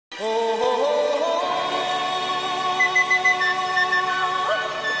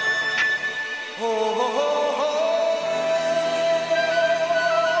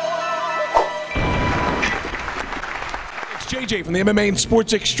JJ from the MMA and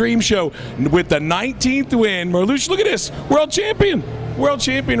Sports Extreme Show with the 19th win. Marloes, look at this. World champion. World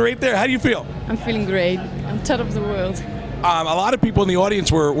champion right there. How do you feel? I'm feeling great. I'm top of the world. A lot of people in the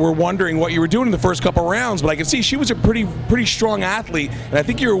audience were wondering what you were doing in the first couple rounds, but I can see she was a pretty strong athlete, and I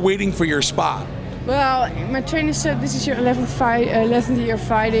think you were waiting for your spot. Well, my trainer said this is your 11th year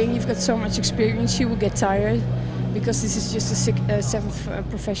fighting. You've got so much experience, you will get tired, because this is just a 7th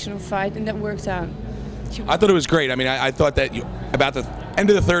professional fight, and that worked out. I thought it was great. I mean, I thought that about the end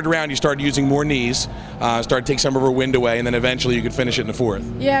of the 3rd round, you started using more knees, started to take some of her wind away, and then eventually you could finish it in the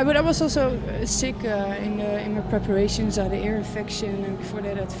 4th. Yeah, but I was also sick in my preparations. I had an ear infection, and before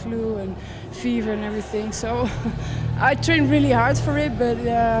that I had flu and fever and everything. So I trained really hard for it, but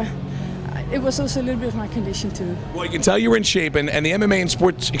it was also a little bit of my condition too. Well, you can tell you're in shape, and the MMA and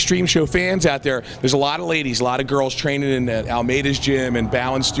Sports Extreme Show fans out there's a lot of ladies, a lot of girls training in Almeida's gym and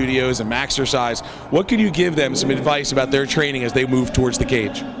Bowen Studios and Maxercise. What could you give them some advice about their training as they move towards the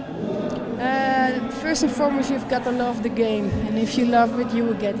cage? First and foremost, you've got to love the game, and if you love it, you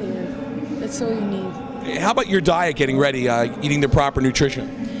will get here. That's all you need. How about your diet getting ready, eating the proper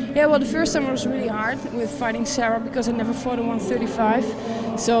nutrition? Yeah, well, the first time was really hard with fighting Sarah because I never fought at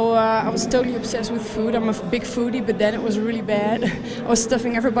 135. So I was totally obsessed with food. I'm a big foodie, but then it was really bad. I was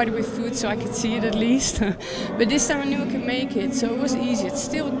stuffing everybody with food so I could see it at least. But this time I knew I could make it, so it was easy. It's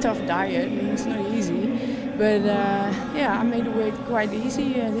still a tough diet, I mean, it's not easy. But yeah, I made the weight quite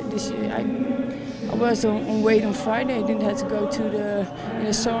easy this year. I was on weight on Friday. I didn't have to go to the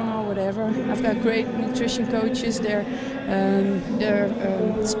sauna or whatever. I've got great nutrition coaches. They're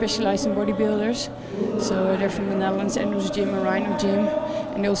specialized in bodybuilders. So they're from the Netherlands, Andrew's Gym and Rhino Gym.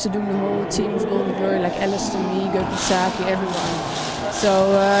 And they also do the whole team of Golden Glory, like Alistair, me, Gökhan Saki, everyone.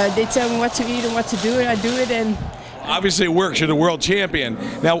 So they tell me what to eat and what to do, and I do it. And obviously it works. You're the world champion.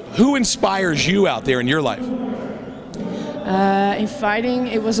 Now, who inspires you out there in your life? In fighting,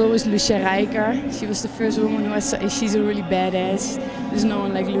 it was always Lucia Rijker. She was the first woman who I saw. She's a really badass. There's no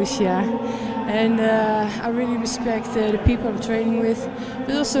one like Lucia. And I really respect the people I'm training with,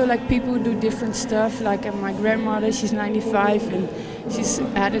 but also like people who do different stuff. Like my grandmother, she's 95 and she's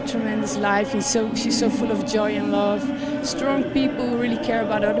had a tremendous life. And she's so full of joy and love. Strong people who really care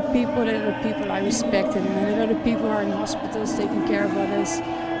about other people. That are the people I respect. And then other people who are in hospitals taking care of others.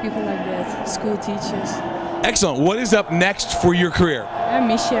 People like that, school teachers. Excellent. What is up next for your career?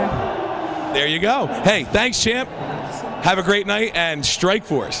 Misha. There you go. Hey, thanks, champ. Have a great night, and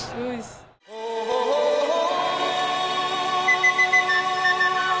Strikeforce.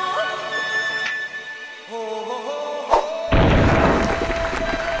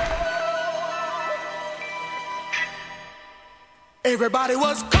 Everybody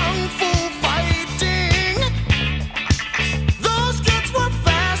was kung fu fighting.